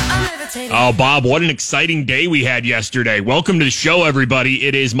Oh, Bob, what an exciting day we had yesterday. Welcome to the show, everybody.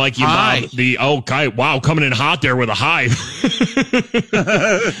 It is Mikey and Bob. Wow, coming in hot there with a high.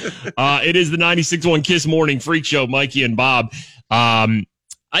 It is the 96.1 Kiss Morning Freak Show, Mikey and Bob.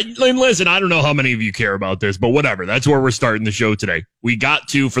 Listen, I don't know how many of you care about this, but whatever. That's where we're starting the show today. We got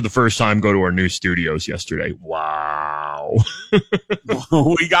to, for the first time, go to our new studios yesterday. Wow.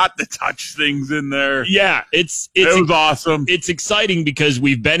 We got to touch things in there. Yeah, it was awesome. It's exciting because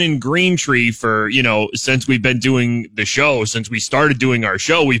we've been in Green Tree for, since we've been doing the show, since we started doing our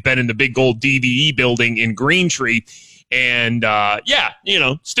show, we've been in the big gold DVE building in Green Tree. And,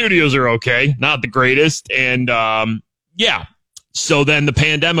 studios are okay. Not the greatest. And, So then the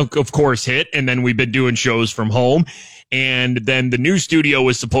pandemic, of course, hit, and then we've been doing shows from home. And then the new studio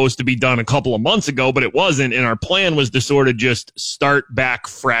was supposed to be done a couple of months ago, but it wasn't. And our plan was to sort of just start back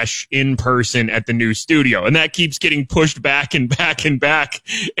fresh in person at the new studio. And that keeps getting pushed back and back and back.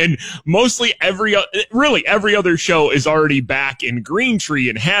 And mostly every other show is already back in Green Tree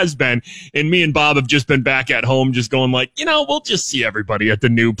and has been. And me and Bob have just been back at home just going like, we'll just see everybody at the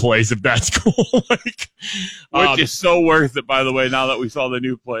new place if that's cool. Which is so worth it, by the way, now that we saw the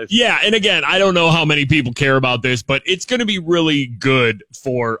new place. Yeah. And again, I don't know how many people care about this, but it's going to be really good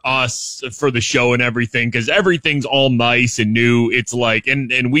for us for the show and everything because everything's all nice and new. It's like,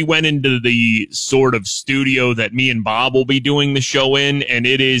 and we went into the sort of studio that me and Bob will be doing the show in, and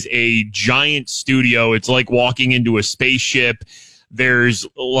it is a giant studio. It's like walking into a spaceship. There's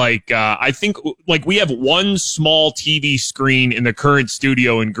I think we have one small TV screen in the current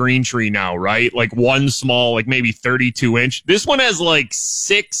studio in Green Tree now, right? Like one small, maybe 32-inch. This one has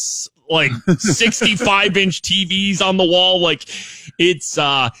six 65-inch TVs on the wall.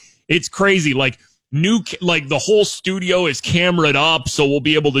 It's crazy. The whole studio is cameraed up, so we'll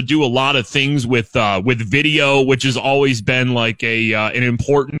be able to do a lot of things with video, which has always been an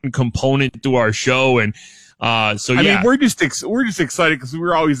important component to our show. And I mean, we're just excited because we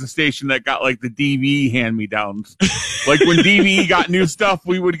were always the station that got the DVE hand-me-downs. When DVE got new stuff,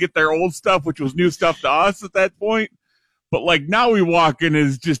 we would get their old stuff, which was new stuff to us at that point. But now we walk in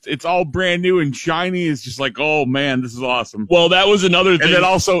it's all brand new and shiny. It's just oh man, this is awesome. Well, that was another thing. And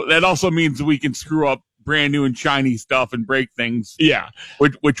that also means we can screw up brand new and shiny stuff and break things. Yeah.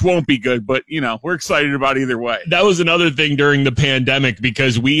 Which won't be good, but we're excited about either way. That was another thing during the pandemic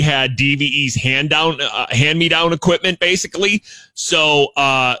because we had DVE's hand-me-down equipment basically. So,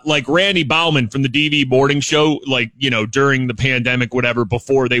 Randy Bauman from the DVE boarding show, during the pandemic, whatever,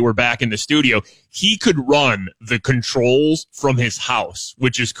 before they were back in the studio, he could run the controls from his house,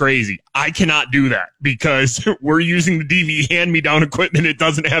 which is crazy. I cannot do that because we're using the DVE hand-me-down equipment. It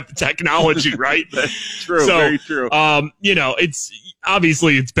doesn't have the technology, right? That's true. So, very true.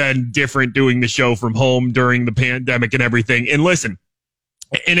 It's been different doing the show from home during the pandemic and everything. And listen,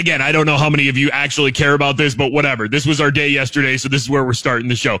 and again, I don't know how many of you actually care about this, but whatever. This was our day yesterday, so this is where we're starting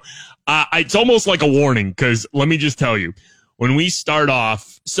the show. It's almost like a warning because let me just tell you, when we start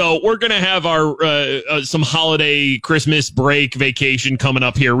off, so we're going to have our some holiday Christmas break vacation coming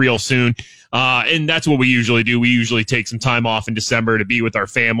up here real soon. And that's what we usually do. We usually take some time off in December to be with our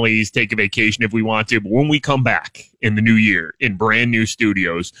families, take a vacation if we want to. But when we come back in the new year in brand new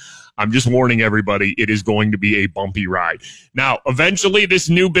studios, I'm just warning everybody, it is going to be a bumpy ride. Now, eventually this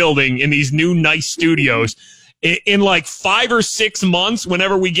new building in these new nice studios, in 5 or 6 months,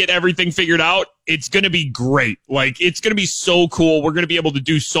 whenever we get everything figured out, it's going to be great. It's going to be so cool. We're going to be able to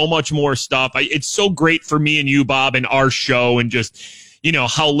do so much more stuff. It's so great for me and you, Bob, and our show and just,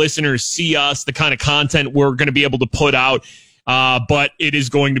 how listeners see us, the kind of content we're going to be able to put out. But it is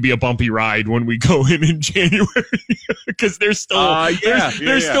going to be a bumpy ride when we go in January because there's still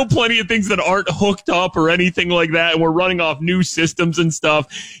still plenty of things that aren't hooked up or anything like that, and we're running off new systems and stuff.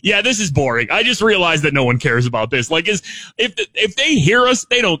 Yeah, this is boring. I just realized that no one cares about this. If they hear us,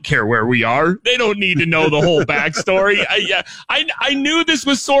 they don't care where we are. They don't need to know the whole backstory. I knew this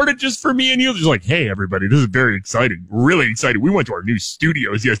was sort of just for me and you. Just hey, everybody, this is very exciting. Really excited. We went to our new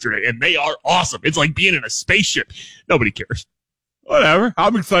studios yesterday, and they are awesome. It's like being in a spaceship. Nobody cares. Whatever.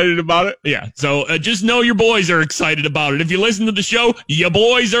 I'm excited about it. Yeah. So just know your boys are excited about it. If you listen to the show, your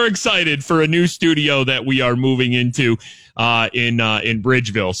boys are excited for a new studio that we are moving into in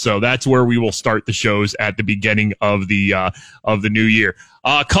Bridgeville. So that's where we will start the shows at the beginning of the new year.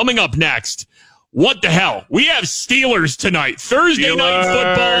 Coming up next, what the hell? We have Steelers tonight. Thursday night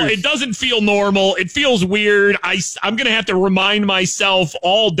football. It doesn't feel normal. It feels weird. I'm going to have to remind myself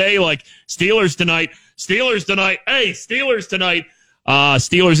all day, Steelers tonight. Steelers tonight. Hey, Steelers tonight.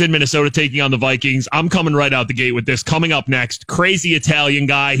 Steelers in Minnesota taking on the Vikings. I'm coming right out the gate with this. Coming up next, Crazy Italian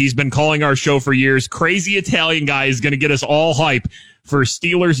Guy. He's been calling our show for years. Crazy Italian Guy is going to get us all hype for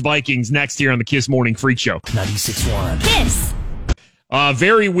Steelers Vikings next here on the Kiss Morning Freak Show. 96.1 Kiss.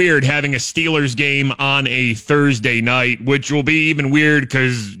 Very weird having a Steelers game on a Thursday night, which will be even weird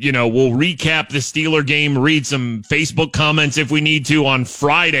because, we'll recap the Steeler game, read some Facebook comments if we need to on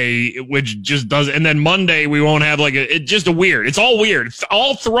Friday, which just does, and then Monday we won't have it's all weird. It's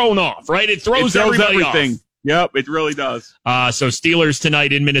all thrown off, right? It throws everybody everything off. Yep, it really does. So Steelers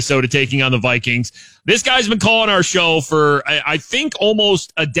tonight in Minnesota taking on the Vikings. This guy's been calling our show for, I think,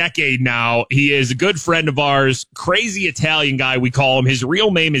 almost a decade now. He is a good friend of ours, crazy Italian guy, we call him. His real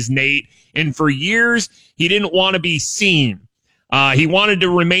name is Nate, and for years, he didn't want to be seen. He wanted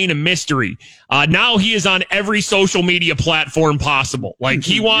to remain a mystery. Now he is on every social media platform possible. Like,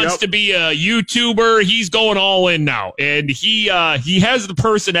 he wants to be a YouTuber. He's going all in now, and he has the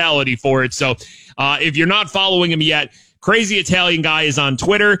personality for it. So, if you're not following him yet, Crazy Italian Guy is on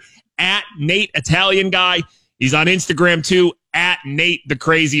Twitter at Nate Italian Guy. He's on Instagram too at Nate the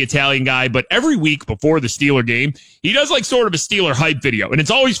Crazy Italian Guy. But every week before the Steeler game, he does like sort of a Steeler hype video, and it's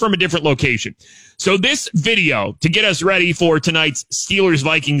always from a different location. So this video, to get us ready for tonight's Steelers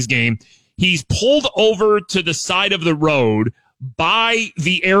Vikings game, he's pulled over to the side of the road by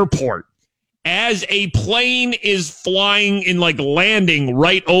the airport as a plane is flying and landing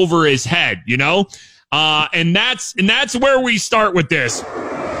right over his head, and that's where we start with this.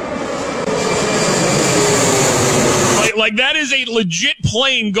 Like that is a legit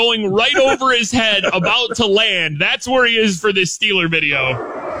plane going right over his head, about to land. That's where he is for this Steeler video.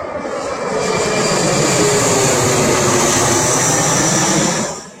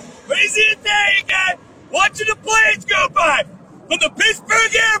 Crazy Italian guy watching the planes go by from the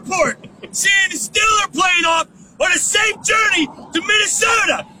Pittsburgh airport, seeing the Steeler plane off on a safe journey to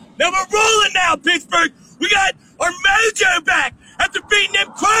Minnesota. Now we're rolling now, Pittsburgh. We got our mojo back after beating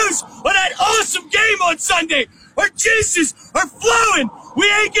them Crows on that awesome game on Sunday. Our juices are flowing. We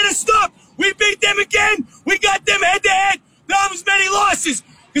ain't gonna stop. We beat them again. We got them head to head. Not as many losses,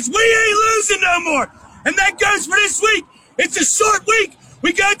 because we ain't losing no more. And that goes for this week. It's a short week.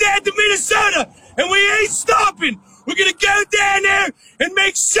 We go down to Minnesota, and we ain't stopping. We're gonna go down there and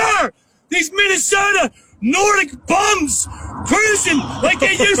make sure these Minnesota Nordic bums cruising like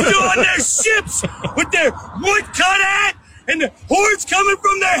they used to on their ships with their woodcut hat and the horns coming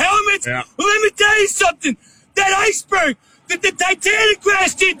from their helmets. Yeah. Well, let me tell you something. That iceberg that the Titanic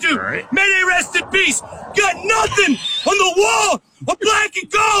crashed into, may they rest in peace, got nothing on the wall of black and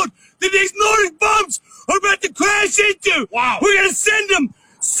gold that these Nordic bums are about to crash into. Wow. We're going to send them,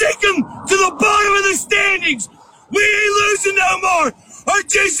 sink them to the bottom of the standings. We ain't losing no more. Our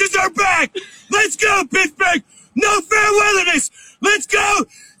juices are back. Let's go, Pittsburgh. No fair weatherness. Let's go,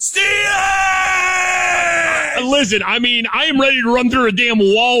 Steelers! Listen, I mean, I am ready to run through a damn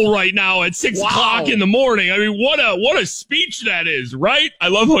wall right now at 6 o'clock in the morning. I mean, what a speech that is, right? I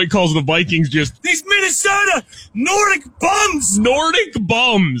love how he calls the Vikings just these Minnesota Nordic bums. Nordic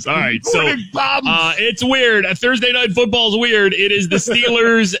bums. All right, Nordic bums. It's weird. Thursday night football is weird. It is the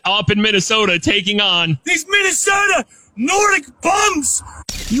Steelers up in Minnesota taking on These Minnesota Nordic bums.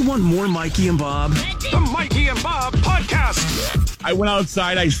 You want more Mikey and Bob? The Mikey and Bob Podcast. I went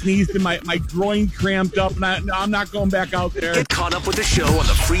outside, I sneezed, and my groin cramped up, and I'm not going back out there. Get caught up with the show on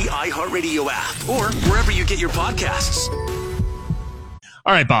the free iHeartRadio app or wherever you get your podcasts.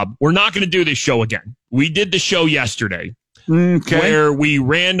 All right, Bob, we're not going to do this show again. We did the show yesterday where we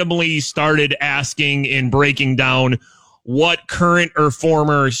randomly started asking and breaking down what current or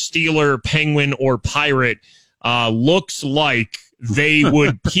former Steeler, Penguin, or Pirate looks like they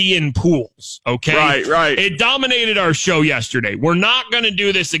would pee in pools, okay? Right. It dominated our show yesterday. We're not going to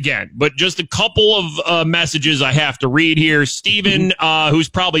do this again, but just a couple of messages I have to read here. Steven, who's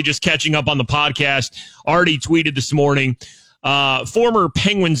probably just catching up on the podcast, already tweeted this morning, former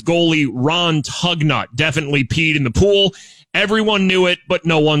Penguins goalie Ron Tugnut definitely peed in the pool. Everyone knew it, but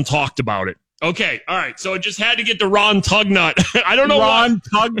no one talked about it. Okay, all right. So I just had to get to Ron Tugnut. I don't know Ron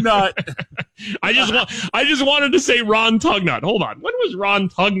Tugnut. I just wanted to say Ron Tugnut. Hold on. When was Ron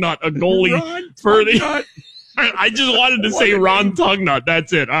Tugnut a goalie for the? I just wanted to say Ron Tugnut.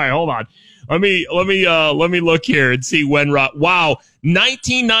 That's it. All right, hold on. Let me look here and see when. Wow,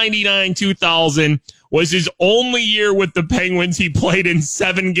 1999-2000 was his only year with the Penguins. He played in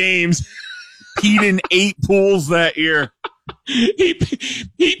 7 games. Peed in 8 pools that year. He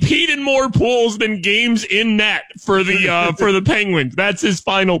peed in more pools than games in net for the Penguins. That's his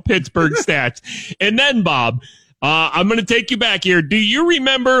final Pittsburgh stats. And then, Bob, I'm going to take you back here. Do you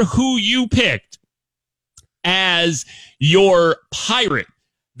remember who you picked as your Pirate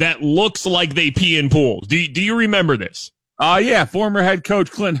that looks like they pee in pools? Do you remember this? Yeah, former head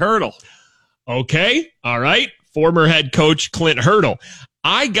coach Clint Hurdle. Okay, all right. former head coach Clint Hurdle.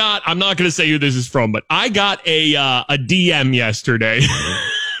 I'm not going to say who this is from, but I got a DM yesterday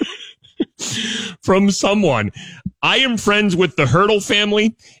from someone. I am friends with the Hurdle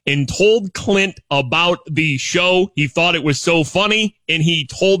family and told Clint about the show. He thought it was so funny, and he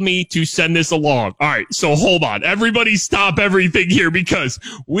told me to send this along. All right, so hold on. Everybody stop everything here because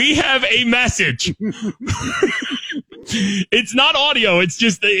we have a message. It's not audio. It's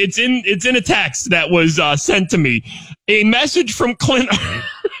just, it's in a text that was sent to me. A message from Clint.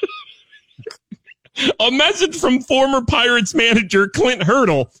 A message from former Pirates manager Clint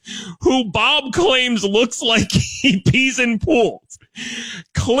Hurdle, who Bob claims looks like he pees in pools.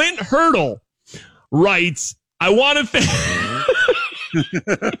 Clint Hurdle writes, I want to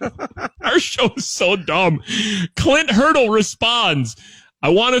Our show is so dumb. Clint Hurdle responds, I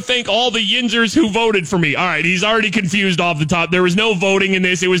want to thank all the Yinzers who voted for me. All right, he's already confused off the top. There was no voting in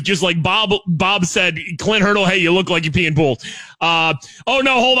this. It was just like Bob said, Clint Hurdle, hey, you look like you pee in pools. Oh,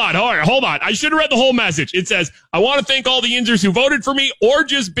 no, hold on. I should have read the whole message. It says, I want to thank all the Yinzers who voted for me or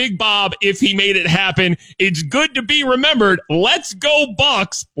just Big Bob if he made it happen. It's good to be remembered. Let's go,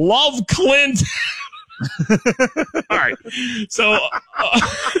 Bucks. Love, Clint. All right. So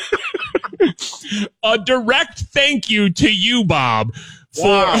a direct thank you to you, Bob,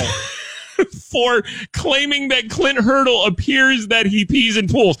 for claiming that Clint Hurdle appears that he pees in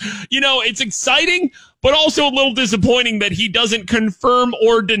pools. You know, it's exciting, but also a little disappointing that he doesn't confirm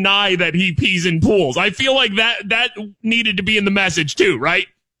or deny that he pees in pools. I feel like that needed to be in the message too, right?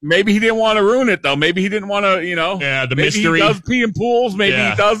 Maybe he didn't want to ruin it, though. Maybe he didn't want to, the maybe mystery. He does pee in pools. Maybe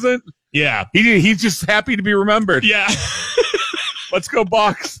he doesn't. Yeah. He's just happy to be remembered. Yeah. Let's go,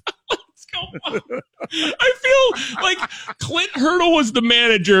 Bucks. I feel like Clint Hurdle was the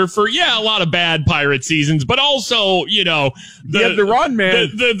manager for, a lot of bad Pirate seasons, but also, the run, man.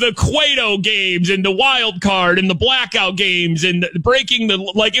 The Cueto games and the wild card and the blackout games and breaking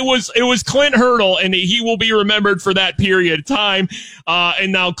it was Clint Hurdle, and he will be remembered for that period of time.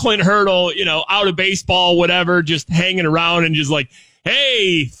 And now Clint Hurdle, out of baseball, whatever, just hanging around and just like,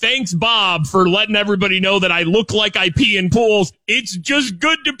 hey, thanks, Bob, for letting everybody know that I look like I pee in pools. It's just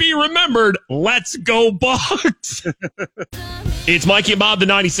good to be remembered. Let's go, Bucks. It's Mikey and Bob, the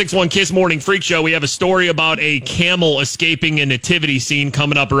 96.1 Kiss Morning Freak Show. We have a story about a camel escaping a nativity scene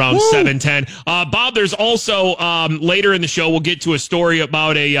coming up around 7:10. Bob, there's also, later in the show, we'll get to a story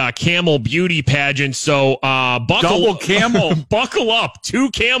about a camel beauty pageant. So buckle up.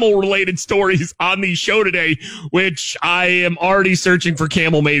 2 camel-related stories on the show today, which I am already searching for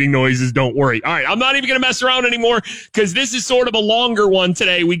camel mating noises. Don't worry. All right, I'm not even going to mess around anymore because this is sort of a longer one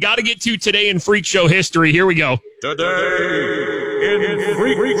today. We got to get to today in Freak Show history. Here we go. Today in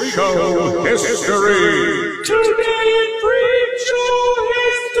Freak Show history. Today in Freak Show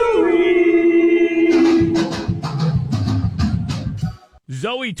history.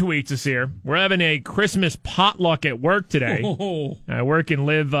 Zoe tweets us here. We're having a Christmas potluck at work today. I work and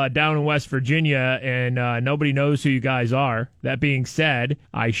live down in West Virginia, and nobody knows who you guys are. That being said,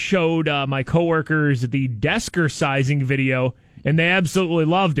 I showed my coworkers the Deskersizing video, and they absolutely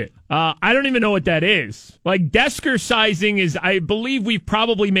loved it. I don't even know what that is. Like, Deskersizing is, I believe we've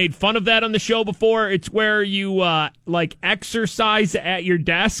probably made fun of that on the show before. It's where you, exercise at your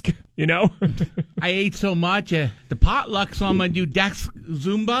desk, I ate so much. The potluck, so I'm going to do desk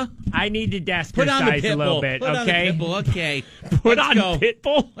Zumba. I need to Deskersize Put on the Pitbull. a little bit, Put okay? on the Pitbull, okay. Put on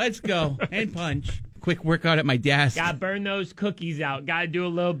Pitbull? Let's go. And punch. Quick workout at my desk. Gotta burn those cookies out. Gotta do a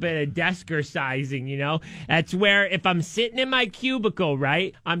little bit of Deskersizing, That's where if I'm sitting in my cubicle,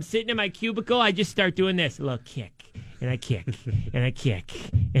 right? I'm sitting in my cubicle, I just start doing this. A little kick. And I kick. And I kick.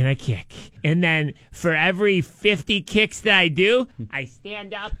 And I kick. And then for every 50 kicks that I do, I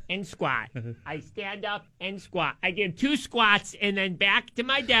stand up and squat. I stand up and squat. I do 2 squats and then back to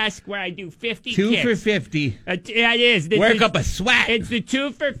my desk where I do 50 2 kicks. 2 for 50. It is. Work up a sweat. It's the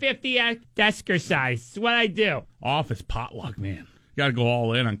 2 for 50 Deskersize. It's what I do. Office potluck, man. Got to go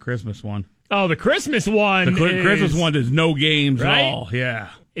all in on Christmas one. Oh, the Christmas one. Christmas one is no games right? at all. Yeah.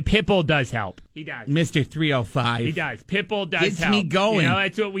 Pitbull does help. He does. Mr. 305. He does. Pitbull does Gets help. me going.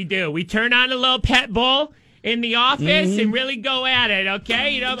 That's what we do. We turn on a little Pitbull in the office and really go at it,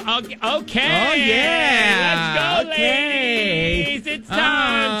 okay? Okay. Oh, yeah. Let's go, ladies. It's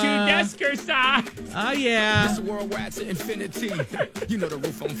time to Deskersize. Oh, yeah. It's a worldwide to infinity. You know the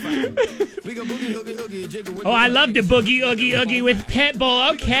roof on fire. We go boogie, oogie, oogie, jiggle with I love to boogie, oogie, oogie with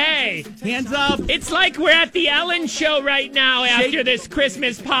Pitbull. Okay. Hands up. It's like we're at the Ellen Show right now after this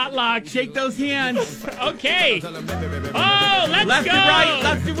Christmas potluck. Shake those hands. Okay. Oh, let's left go. To right,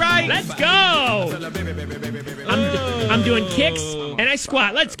 left to right. Let's go. I'm doing kicks and I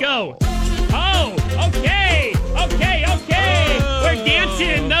squat. Let's go. Oh, okay. We're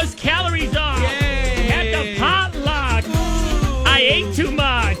dancing those calories off at the potluck. I ate too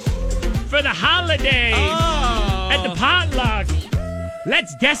much for the holiday at the potluck.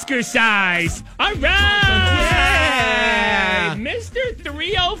 Let's deskercise. All right. Mr.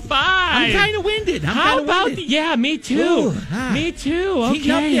 305. I'm kind of winded. How about yeah, me too. Me too. Okay,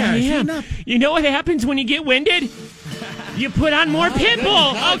 Heating up there. I am. Heating up. You know what happens when you get winded? You put on more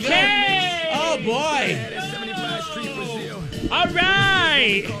Pitbull. Okay. Oh, boy. All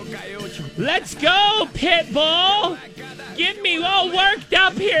right. Let's go, Pitbull. Get me all worked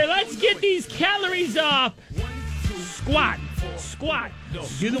up here. Let's get these calories off. Squat.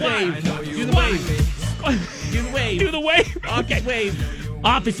 Do the wave. Do the wave. Do the wave. Do the wave. Okay. Wave.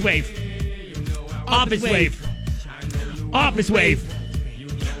 Office wave. Office wave. Office wave.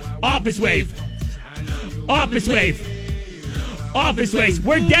 Office wave. Office wave. Office wave.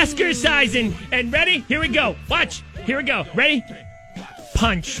 We're deskercising. And ready? Here we go. Watch. Here we go. Ready?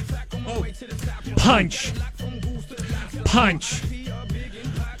 Punch. Punch. Punch.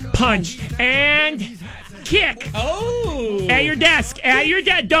 Punch. And kick. Oh. At your desk.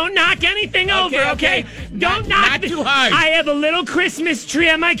 Don't knock anything over, okay? Don't knock not too hard. I have a little Christmas tree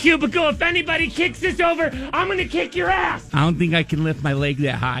on my cubicle. If anybody kicks this over, I'm going to kick your ass. I don't think I can lift my leg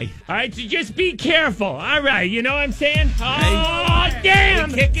that high. All right, so just be careful. All right, you know what I'm saying? Oh,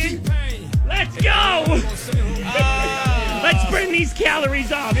 damn. Kicking. Let's go. Let's burn these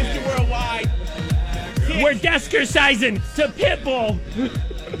calories off. Mr. Worldwide. We're deskercising to Pitbull.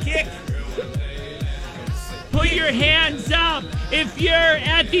 Kick. Put your hands up. If you're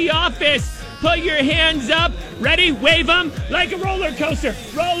at the office, put your hands up. Ready? Wave them like a roller coaster.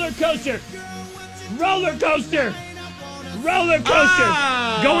 Roller coaster. Roller coaster. Roller coaster.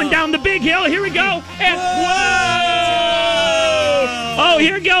 Oh. Going down the big hill. Here we go. And whoa! Oh,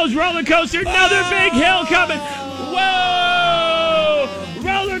 here it goes. Roller coaster. Another big hill coming. Whoa!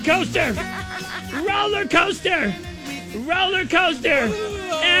 Roller coaster. Roller coaster. Roller coaster.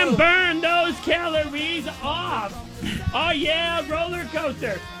 And burn those calories off. Oh, yeah, roller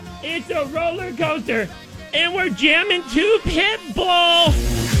coaster. It's a roller coaster. And we're jamming to Pitbull.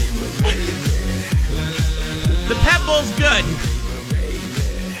 The Pitbull's good.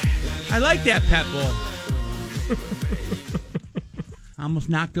 I like that Pitbull. I almost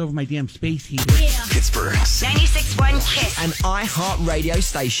knocked over my damn space heater. Pittsburgh's 96.1 KISS. An iHeartRadio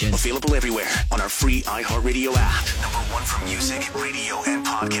station. available everywhere on our free iHeartRadio app. #1 for music, radio, and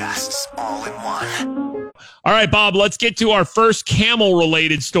podcasts, all in one. All right, Bob, let's get to our first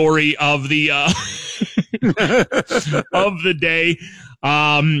camel-related story of the of the day.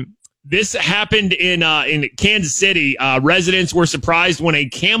 This happened in Kansas City. Residents were surprised when a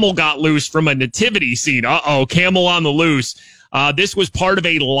camel got loose from a nativity scene. Camel on the loose. This was part of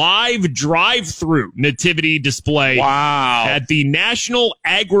a live drive-through nativity display at the National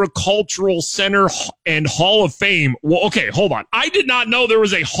Agricultural Center and Hall of Fame. Well, okay, hold on. I did not know there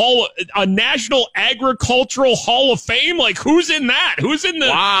was a National Agricultural Hall of Fame. Like, who's in that? Who's in the?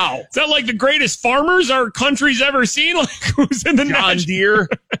 Wow. Is that like the greatest farmers our country's ever seen? Like, who's in the John Deere?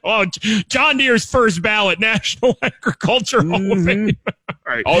 John Deere's first ballot, National Agriculture Hall of Fame. All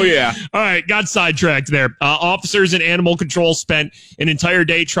right. Oh, yeah. All right, got sidetracked there. Officers and animal control spent an entire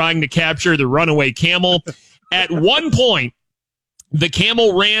day trying to capture the runaway camel. At one point, the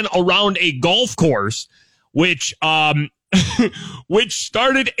camel ran around a golf course, which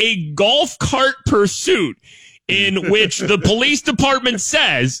started a golf cart pursuit in which the police department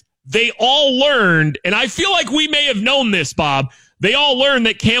says they all learned, and I feel like we may have known this, Bob, they all learned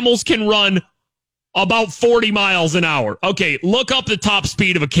that camels can run about 40 miles an hour. Okay, look up the top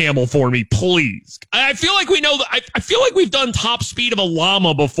speed of a camel for me, please. I feel like we know that. I feel like we've done top speed of a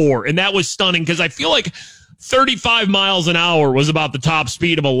llama before, and that was stunning because I feel like 35 miles an hour was about the top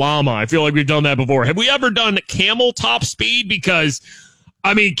speed of a llama. I feel like we've done that before. Have we ever done camel top speed? Because,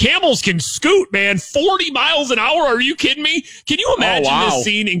 I mean, camels can scoot, man. 40 miles an hour? Are you kidding me? Can you imagine this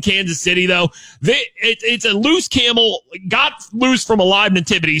scene in Kansas City, though? It's a loose camel, got loose from a live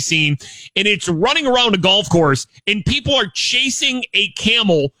nativity scene, and it's running around a golf course, and people are chasing a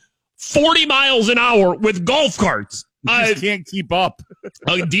camel 40 miles an hour with golf carts. You just can't keep up.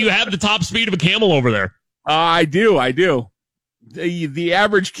 Do you have the top speed of a camel over there? I do. The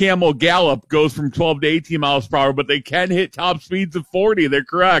average camel gallop goes from 12 to 18 miles per hour, but they can hit top speeds of 40. They're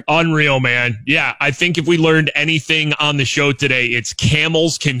correct. Unreal, man. Yeah, I think if we learned anything on the show today, it's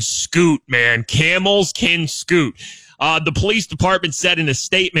camels can scoot, man. Camels can scoot. The police department said in a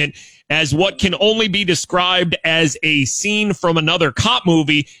statement, as what can only be described as a scene from another cop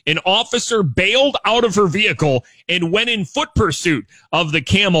movie, an officer bailed out of her vehicle and went in foot pursuit of the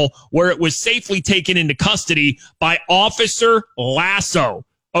camel, where it was safely taken into custody by Officer Lasso.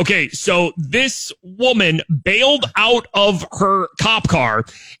 Okay, so this woman bailed out of her cop car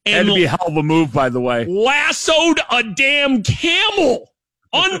and That'd be a hell of a move, by the way. lassoed a damn camel.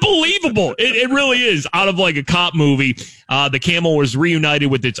 Unbelievable. It really is. Out of like a cop movie. The camel was reunited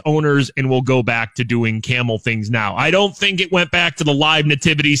with its owners and will go back to doing camel things now. I don't think it went back to the live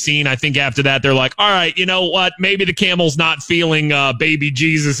nativity scene. I think after that, they're like, all right, you know what? Maybe the camel's not feeling baby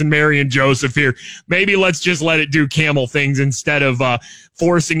Jesus and Mary and Joseph here. Maybe let's just let it do camel things instead of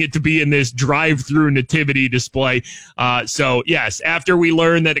forcing it to be in this drive-through nativity display. So yes, after we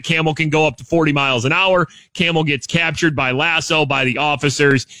learn that a camel can go up to 40 miles an hour, camel gets captured by Lasso, by the officers,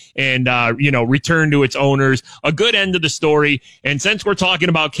 and, returned to its owners. A good end to the story. And since we're talking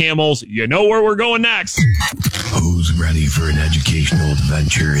about camels, you know where we're going next. Who's ready for an educational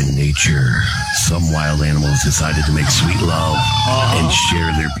adventure in nature? Some wild animals decided to make sweet love and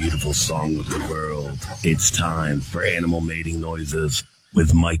share their beautiful song with the world. It's time for Animal Mating Noises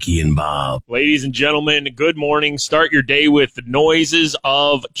with Mikey and Bob. Ladies and gentlemen, good morning. Start your day with the noises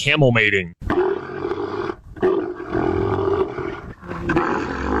of camel mating.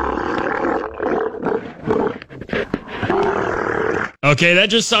 Okay, that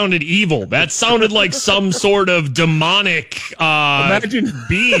just sounded evil. That sounded like some sort of demonic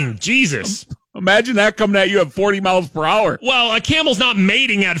being. Jesus. Imagine that coming at you at 40 miles per hour. Well, a camel's not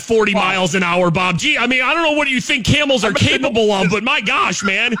mating at 40 miles an hour, Bob. Gee, I mean, I don't know what you think camels are capable of, but my gosh,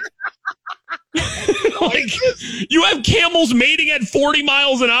 man. Like, you have camels mating at 40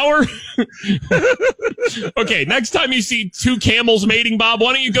 miles an hour? Okay, next time you see two camels mating, Bob,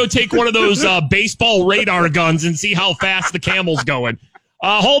 why don't you go take one of those baseball radar guns and see how fast the camel's going?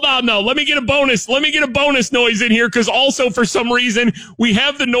 Hold on, though. Let me get a bonus noise in here, because also for some reason we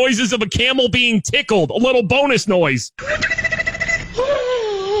have the noises of a camel being tickled. A little bonus noise.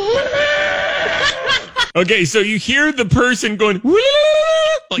 Okay, so you hear the person going,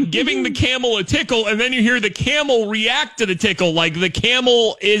 like giving the camel a tickle, and then you hear the camel react to the tickle, like the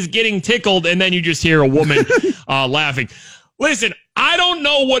camel is getting tickled, and then you just hear a woman laughing. Listen, I don't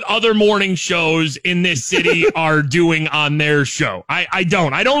know what other morning shows in this city are doing on their show. I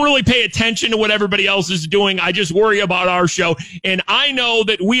don't really pay attention to what everybody else is doing. I just worry about our show, and I know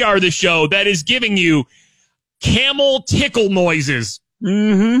that we are the show that is giving you camel tickle noises.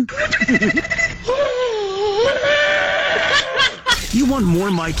 You want more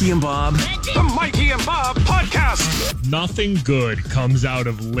Mikey and Bob? The Mikey and Bob Podcast. Nothing good comes out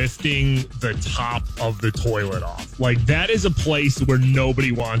of lifting the top of the toilet off. Like, that is a place where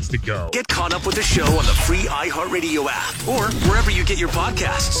nobody wants to go. Get caught up with the show on the free iHeartRadio app or wherever you get your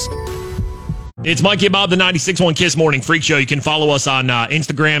podcasts. It's Mikey and Bob, the 96.1 Kiss Morning Freak Show. You can follow us on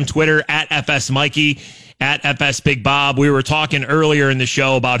Instagram, Twitter, at FSMikey, at FSBigBob. We were talking earlier in the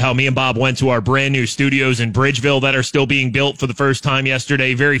show about how me and Bob went to our brand new studios in Bridgeville that are still being built for the first time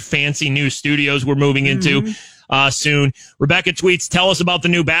yesterday. Very fancy new studios we're moving into soon. Rebecca tweets, tell us about the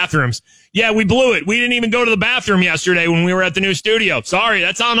new bathrooms. Yeah, we blew it. We didn't even go to the bathroom yesterday when we were at the new studio. Sorry,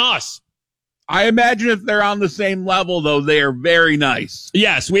 that's on us. I imagine if they're on the same level, though, they are very nice.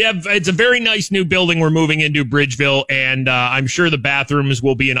 Yes, it's a very nice new building we're moving into, Bridgeville, and I'm sure the bathrooms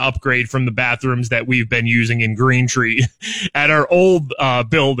will be an upgrade from the bathrooms that we've been using in Green Tree at our old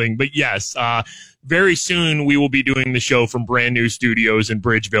building. But yes, very soon we will be doing the show from brand new studios in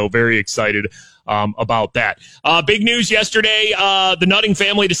Bridgeville. Very excited about that. Big news yesterday, the Nutting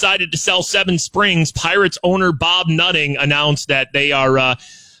family decided to sell Seven Springs. Pirates owner Bob Nutting announced that they are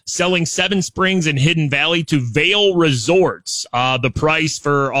selling Seven Springs and Hidden Valley to Vail Resorts. The price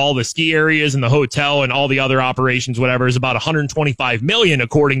for all the ski areas and the hotel and all the other operations, whatever, is about $125 million,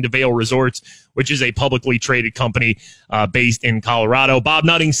 according to Vail Resorts, which is a publicly traded company based in Colorado. Bob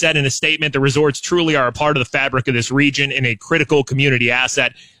Nutting said in a statement, the resorts truly are a part of the fabric of this region and a critical community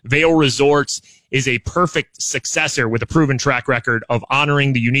asset. Vail Resorts is a perfect successor with a proven track record of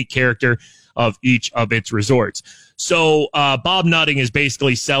honoring the unique character of each of its resorts. So Bob Nutting is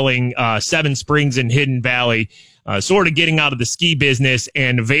basically selling Seven Springs and Hidden Valley, sort of getting out of the ski business,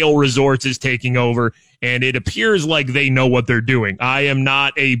 and Vail Resorts is taking over, and it appears like they know what they're doing. I am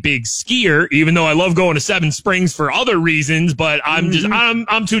not a big skier, even though I love going to Seven Springs for other reasons, but I'm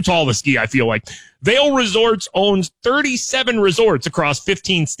too tall to ski, I feel like. Vail Resorts owns 37 resorts across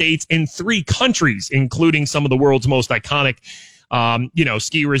 15 states in 3 countries, including some of the world's most iconic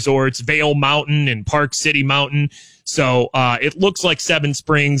ski resorts, Vail Mountain and Park City Mountain. So it looks like Seven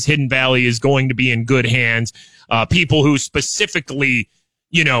Springs, Hidden Valley is going to be in good hands. People who specifically,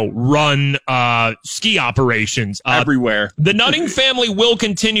 run ski operations everywhere. The Nutting family will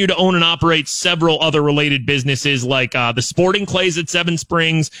continue to own and operate several other related businesses like the Sporting Clays at Seven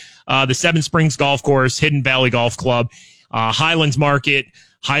Springs, the Seven Springs Golf Course, Hidden Valley Golf Club, Highlands Market,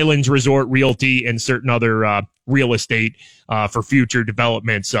 Highlands Resort Realty, and certain other real estate for future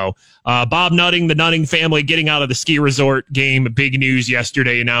development. So Bob Nutting, the Nutting family, getting out of the ski resort game. Big news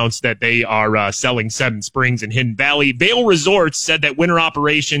yesterday announced that they are selling Seven Springs and Hidden Valley. Vail Resorts said that winter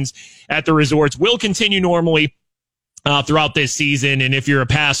operations at the resorts will continue normally throughout this season. And if you're a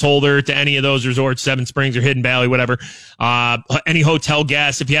pass holder to any of those resorts, Seven Springs or Hidden Valley, whatever, any hotel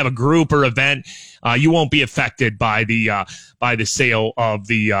guests, if you have a group or event, you won't be affected by the sale of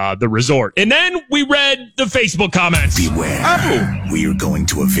the resort. And then we read the Facebook comments. Beware. We are going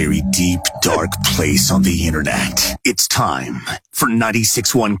to a very deep, dark place on the internet. It's time for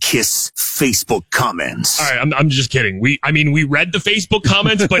 96.1 Kiss Facebook comments. All right, I'm just kidding. We read the Facebook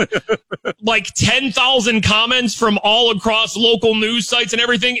comments, but like 10,000 comments from all across local news sites and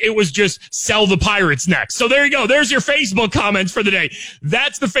everything. It was just sell the Pirates next. So there you go. There's your Facebook comments for the day.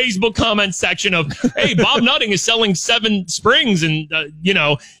 That's the Facebook comment section of, hey, Bob Nutting is selling Seven Springs and,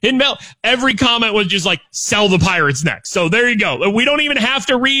 Hidden Valley. Every comment was just like, sell the Pirates next. So there you go. We don't even have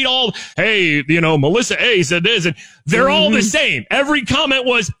to read all, hey, Melissa A said this, and they're all the same. Every comment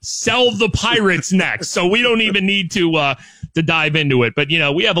was, sell the Pirates next. So we don't even need to dive into it. But,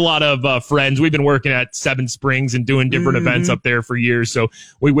 we have a lot of friends. We've been working at Seven Springs and doing different events up there for years. So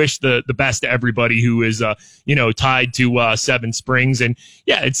we wish the best to everybody who is, tied to Seven Springs. And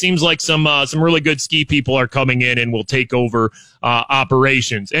yeah, it seems like some really good ski people are coming in and will take over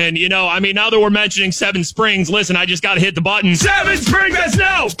operations. And, now that we're mentioning Seven Springs, listen, I just got to hit the button. Seven Springs, that's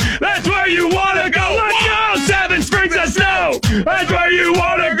no! That's where you want to go! Let's go! Seven Springs, that's no! That's where you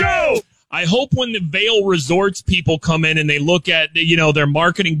want to go! I hope when the Vail Resorts people come in and they look at, their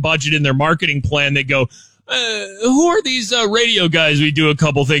marketing budget and their marketing plan, they go, who are these radio guys we do a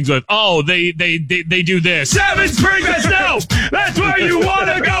couple things with? Oh, they do this. Seven Springs, that's no! That's where you want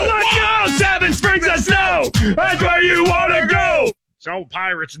to go! Let's go! Seven Springs, that's no! That's where you want to go! So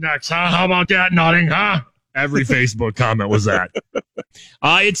Pirates next, huh? How about that, Nutting, huh? Every Facebook comment was that.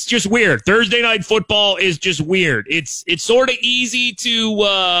 It's just weird. Thursday night football is just weird. It's sort of easy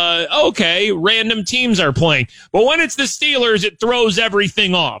to, random teams are playing. But when it's the Steelers, it throws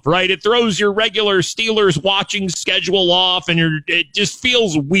everything off, right? It throws your regular Steelers watching schedule off, and it just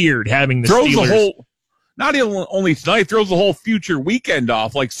feels weird having the Steelers. Not even only tonight, throws the whole future weekend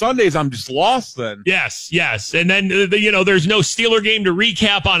off. Like Sundays, I'm just lost then. Yes. And then, there's no Steeler game to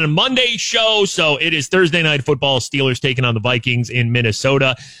recap on a Monday show. So it is Thursday night football. Steelers taking on the Vikings in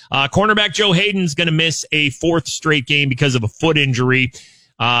Minnesota. Cornerback Joe Hayden's going to miss a fourth straight game because of a foot injury.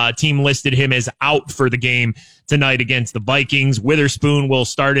 Team listed him as out for the game tonight against the Vikings. Witherspoon will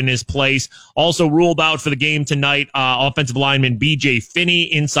start in his place. Also ruled out for the game tonight, offensive lineman B.J. Finney,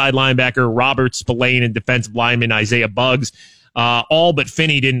 inside linebacker Robert Spillane, and defensive lineman Isaiah Buggs. All but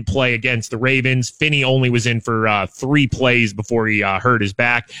Finney didn't play against the Ravens. Finney only was in for 3 plays before he hurt his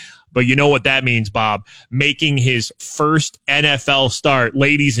back. But you know what that means, Bob? Making his first NFL start,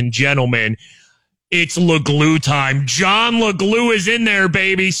 ladies and gentlemen. It's LeGlue time. John LeGlue is in there,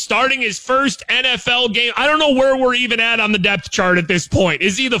 baby. Starting his first NFL game. I don't know where we're even at on the depth chart at this point.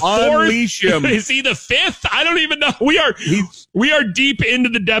 Is he the 4th? Unleash him. Is he the 5th? I don't even know. We are deep into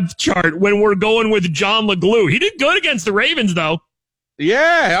the depth chart when we're going with John LeGlue. He did good against the Ravens, though.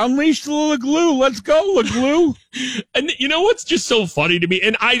 Yeah, unleash the LeGlue. Let's go, LeGlue. And you know what's just so funny to me?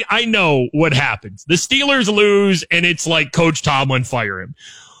 And I know what happens. The Steelers lose, and it's like Coach Tomlin, fire him.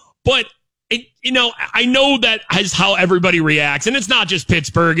 But I know that is how everybody reacts, and it's not just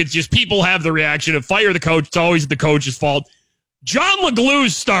Pittsburgh. It's just people have the reaction of fire the coach. It's always the coach's fault. John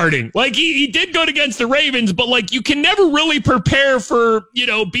LeGlue's starting. Like, he did good against the Ravens, but, like, you can never really prepare for,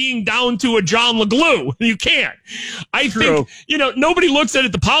 being down to a John LeGlue. You can't. I think, nobody looks at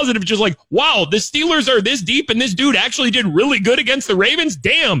it the positive, just like, wow, the Steelers are this deep, and this dude actually did really good against the Ravens.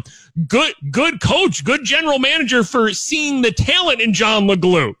 Damn. Good coach, good general manager for seeing the talent in John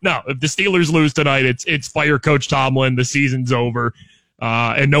LeGlue. No, if the Steelers lose tonight, it's fire Coach Tomlin. The season's over,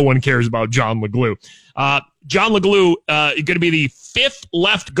 and no one cares about John LeGlue. John LeGlue is going to be the 5th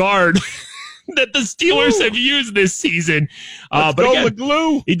left guard that the Steelers have used this season. But again,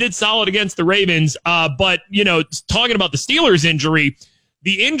 LeGlue. He did solid against the Ravens. But, talking about the Steelers injury,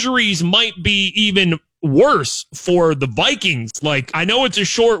 the injuries might be even worse for the Vikings. Like, I know it's a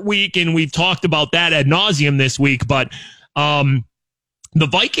short week, and we've talked about that ad nauseum this week, but The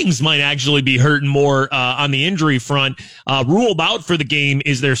Vikings might actually be hurting more on the injury front. Ruled out for the game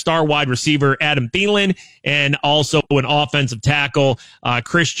is their star wide receiver, Adam Thielen, and also an offensive tackle,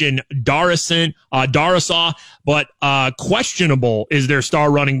 Christian Darrisaw. But questionable is their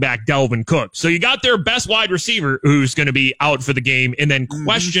star running back, Dalvin Cook. So you got their best wide receiver who's going to be out for the game, and then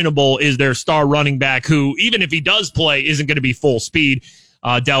questionable is their star running back who, even if he does play, isn't going to be full speed.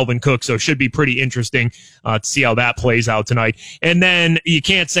 Dalvin Cook. So it should be pretty interesting to see how that plays out tonight. And then you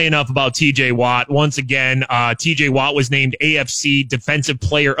can't say enough about TJ Watt. Once again, TJ Watt was named AFC Defensive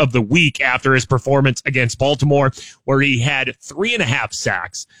Player of the Week after his performance against Baltimore, where he had 3.5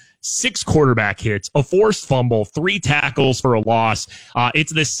 sacks, 6 quarterback hits, a forced fumble, 3 tackles for a loss.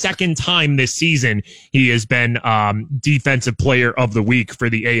 It's the second time this season he has been Defensive Player of the Week for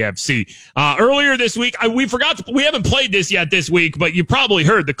the AFC. Earlier this week, we haven't played this yet this week, but you probably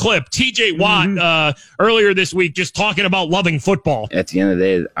heard the clip. TJ Watt earlier this week just talking about loving football. At the end of the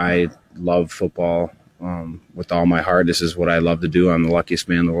day, I love football. With all my heart. This is what I love to do. I'm the luckiest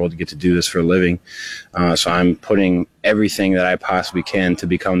man in the world to get to do this for a living. So I'm putting everything that I possibly can to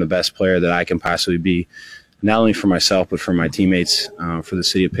become the best player that I can possibly be, not only for myself, but for my teammates, for the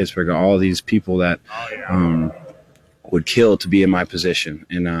city of Pittsburgh, all of these people that would kill to be in my position.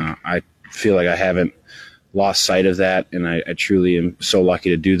 And I feel like I haven't lost sight of that, and I truly am so lucky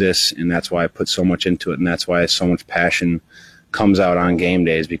to do this, and that's why I put so much into it, and that's why so much passion comes out on game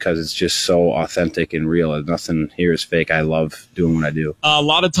days, because it's just so authentic and real. Nothing here is fake. I love doing what I do. A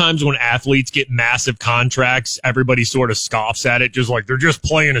lot of times when athletes get massive contracts, everybody sort of scoffs at it, just like they're just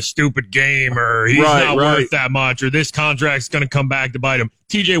playing a stupid game, or he's not worth that much, or this contract's going to come back to bite him.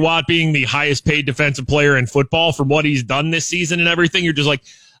 TJ Watt being the highest paid defensive player in football for what he's done this season and everything, you're just like,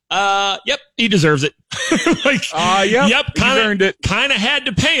 yep, he deserves it. Earned it. Kind of had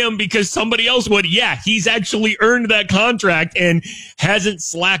to pay him because somebody else would. Yeah, he's actually earned that contract and hasn't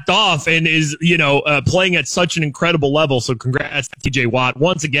slacked off and is, playing at such an incredible level. So congrats to TJ Watt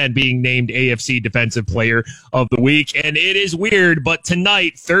once again being named AFC Defensive Player of the Week. And it is weird, but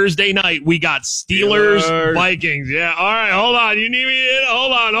tonight, Thursday night, we got Steelers Vikings. Yeah, all right, hold on. You need me in?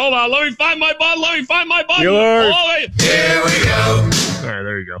 Hold on. Let me find my button. Steelers. Here we go. All right,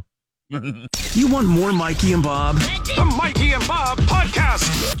 there you go. You want more Mikey and Bob? The Mikey and Bob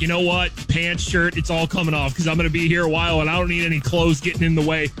Podcast. You know what? Pants, shirt, it's all coming off because I'm going to be here a while and I don't need any clothes getting in the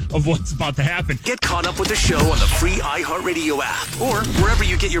way of what's about to happen. Get caught up with the show on the free iHeartRadio app or wherever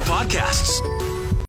you get your podcasts.